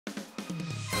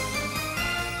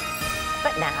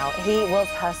Now, he was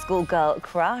her schoolgirl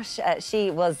crush. She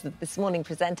was the This Morning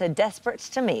presenter, desperate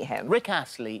to meet him. Rick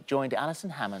Astley joined Alison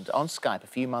Hammond on Skype a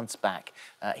few months back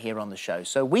here on the show,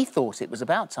 so we thought it was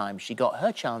about time she got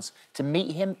her chance to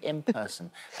meet him in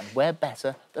person. And where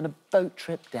better than a boat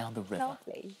trip down the river?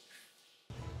 Lovely.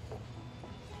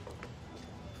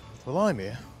 Well, I'm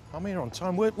here. I'm here on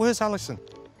time. Where's Alison?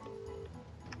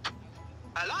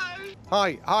 Hello?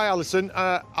 Hi, Alison.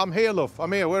 I'm here, love.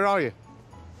 I'm here. Where are you?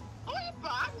 Are you,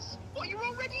 Babs? What, you're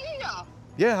already here?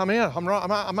 Yeah, I'm here.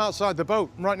 I'm outside the boat.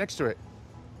 I'm right next to it.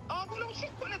 Oh, well, I was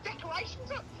just putting the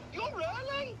decorations up. You're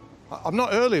early. I'm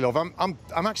not early, love. I'm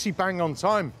actually bang on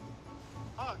time.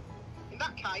 Oh, in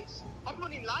that case, I'm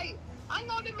running late. Hang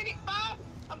on a minute, Bab.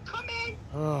 I'm coming.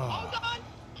 Oh. Hold on.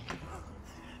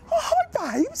 Oh,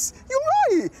 hi, babes.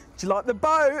 You're right. Do you like the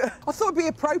boat? I thought it'd be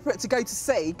appropriate to go to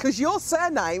sea because your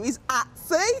surname is at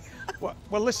sea.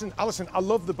 Well, listen, Alison, I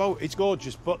love the boat. It's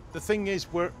gorgeous, but the thing is,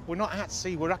 we're not at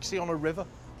sea. We're actually on a river.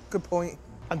 Good point.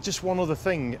 And just one other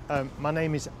thing. My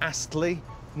name is Astley,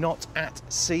 not at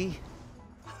sea.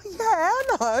 Yeah, I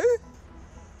know.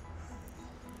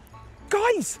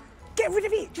 Guys, get rid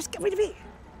of it. Just get rid of it.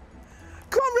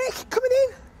 Come on, Rick. Coming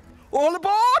in. All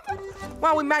aboard!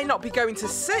 Well, we may not be going to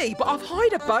sea, but I've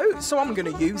hired a boat, so I'm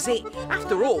going to use it.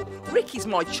 After all, Rick is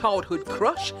my childhood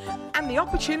crush, and the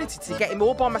opportunity to get him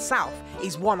all by myself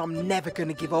is one I'm never going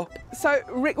to give up. So,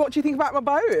 Rick, what do you think about my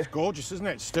boat? It's gorgeous, isn't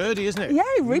it? It's sturdy, isn't it? Yeah,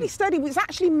 really sturdy. It was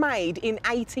actually made in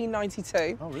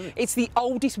 1892. Oh, really? It's the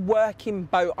oldest working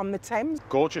boat on the Thames.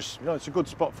 Gorgeous. You know, it's a good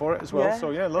spot for it as well,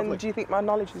 so yeah, lovely. And do you think my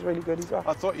knowledge is really good as well?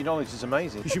 I thought your knowledge is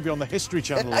amazing. You should be on the History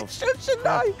Channel, love. Shouldn't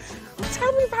I?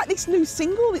 Tell me about this new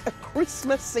single, a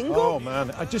Christmas single. Oh, man,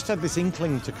 I just had this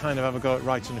inkling to kind of have a go at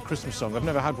writing a Christmas song. I've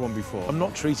never had one before. I'm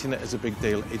not treating it as a big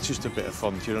deal. It's just a bit of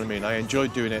fun, do you know what I mean? I enjoy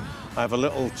doing it. I have a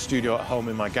little studio at home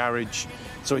in my garage,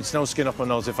 so it's no skin up my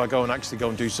nose. If I go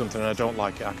and do something and I don't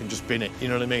like it, I can just bin it, you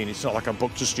know what I mean? It's not like I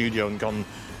booked a studio and gone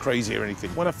crazy or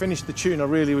anything. When I finished the tune, I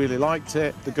really, really liked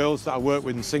it. The girls that I work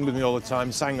with and sing with me all the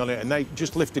time sang on it, and they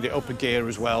just lifted it up a gear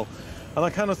as well. And I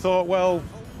kind of thought, well,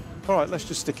 all right, let's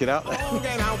just stick it out there.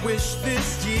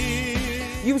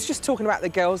 You was just talking about the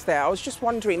girls there. I was just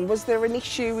wondering, was there an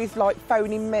issue with, like,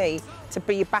 phoning me to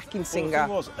be your backing singer?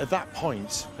 Well, the thing was, at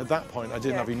that point, I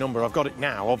didn't have your number. I've got it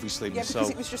now, obviously. Yeah, so.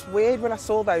 because it was just weird when I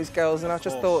saw those girls, and I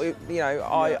just thought, you know,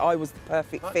 I was the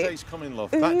perfect fit. That day's coming, love.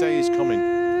 That day is coming.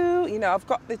 You know, I've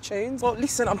got the tunes. Well,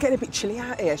 listen, I'm getting a bit chilly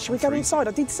out here. Shall we go inside?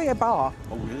 I did see a bar.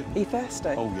 Oh, really? Are you thirsty?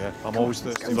 Oh, yeah. I'm always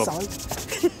thirsty, love.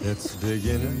 It's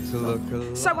beginning to look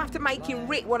alive. So after making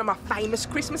Rick one of my famous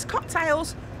Christmas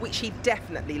cocktails, which he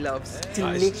definitely loves,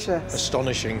 Delicious.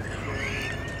 Astonishing.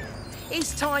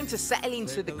 it's time to settle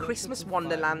into the Christmas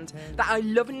wonderland that I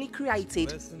lovingly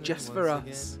created just for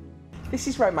us. This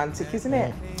is romantic, isn't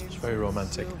it? It's very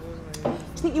romantic. Do you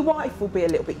think your wife will be a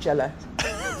little bit jealous?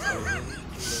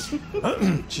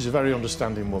 She's a very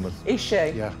understanding woman. Is she?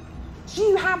 Yeah. Do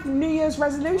you have New Year's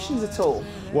resolutions at all?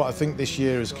 What I think this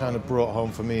year has kind of brought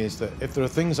home for me is that if there are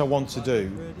things I want to do,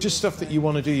 just stuff that you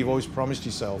want to do, you've always promised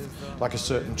yourself, like a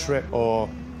certain trip, or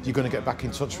you're going to get back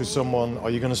in touch with someone, or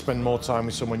you're going to spend more time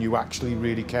with someone you actually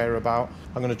really care about.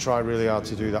 I'm going to try really hard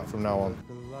to do that from now on.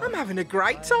 I'm having a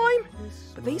great time,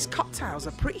 but these cocktails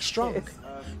are pretty strong.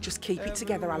 Just keep it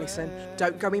together, Alison.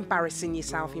 Don't go embarrassing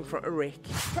yourself in front of Rick.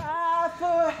 Cry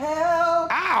for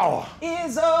help. Ow!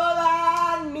 Is all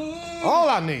I need. All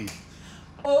I need.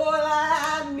 All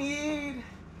I need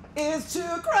is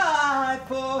to cry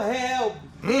for help.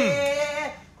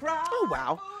 Yeah, cry. Oh,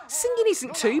 wow. Singing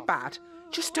isn't too bad.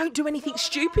 Just don't do anything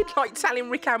stupid like telling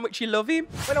Rick how much you love him.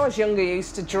 When I was younger, I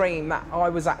used to dream that I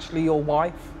was actually your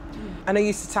wife. And I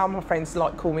used to tell my friends to,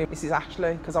 like, call me Mrs.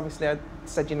 Ashley, because obviously I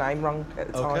said your name wrong at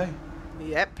the time. Okay.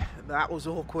 Yep, that was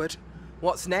awkward.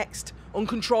 What's next?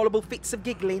 Uncontrollable fits of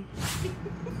giggling.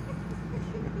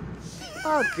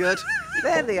 Oh, good.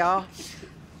 There they are.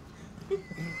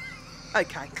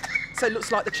 OK, so it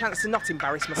looks like the chance to not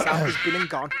embarrass myself has been and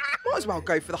gone. Might as well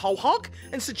go for the whole hog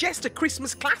and suggest a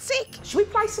Christmas classic. Should we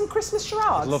play some Christmas charades?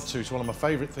 I'd love to. It's one of my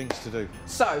favourite things to do.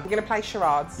 So, we're going to play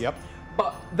charades. Yep.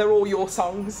 But they're all your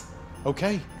songs.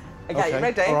 Okay. Okay, you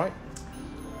ready? All right.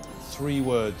 3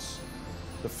 words.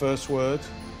 The first word,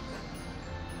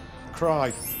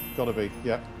 cry. Gotta be,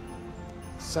 yeah.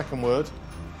 Second word,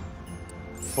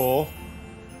 4.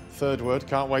 Third word,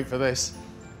 can't wait for this.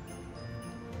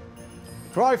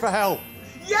 Cry for help.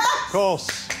 Yes! Of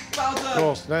course. Well done. Of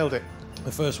course, nailed it.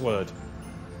 The first word,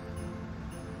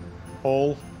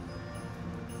 all.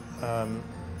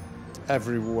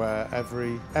 Everywhere,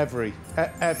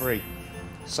 every.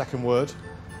 Second word,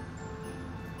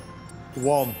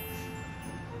 1.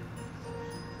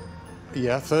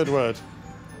 Yeah, third word.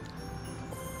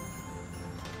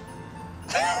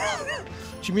 Do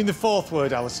you mean the fourth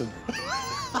word, Alison?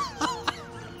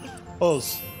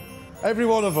 Us. Every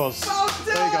one of us.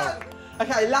 There you go.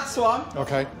 OK, last one.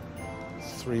 OK.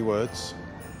 3 words.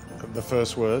 The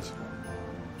first word.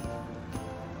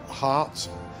 Heart.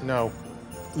 No.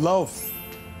 Love.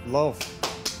 Love.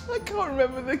 I can't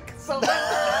remember the song.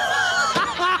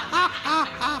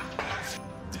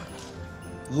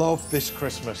 Love this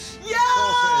Christmas. Yeah! Of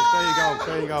course it is. There you go.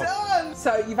 There you go. Done.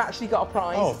 So you've actually got a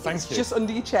prize. Oh, thank you. Just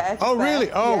under your chair. Oh, there.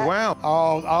 really? Oh, Yeah. wow.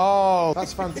 Oh,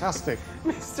 that's fantastic.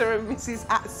 Mr. and Mrs.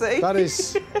 Astley. That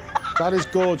is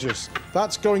gorgeous.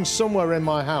 That's going somewhere in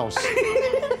my house.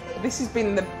 This has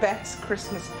been the best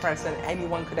Christmas present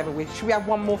anyone could ever wish. Should we have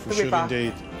one more for We the should river?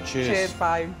 indeed. Cheers. Cheers,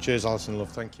 babe. Cheers, Alison, love.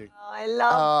 Thank you. Oh, I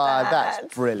love that.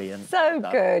 That's brilliant. So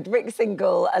good. Rick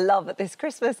Single, A Love This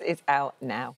Christmas is out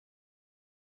now.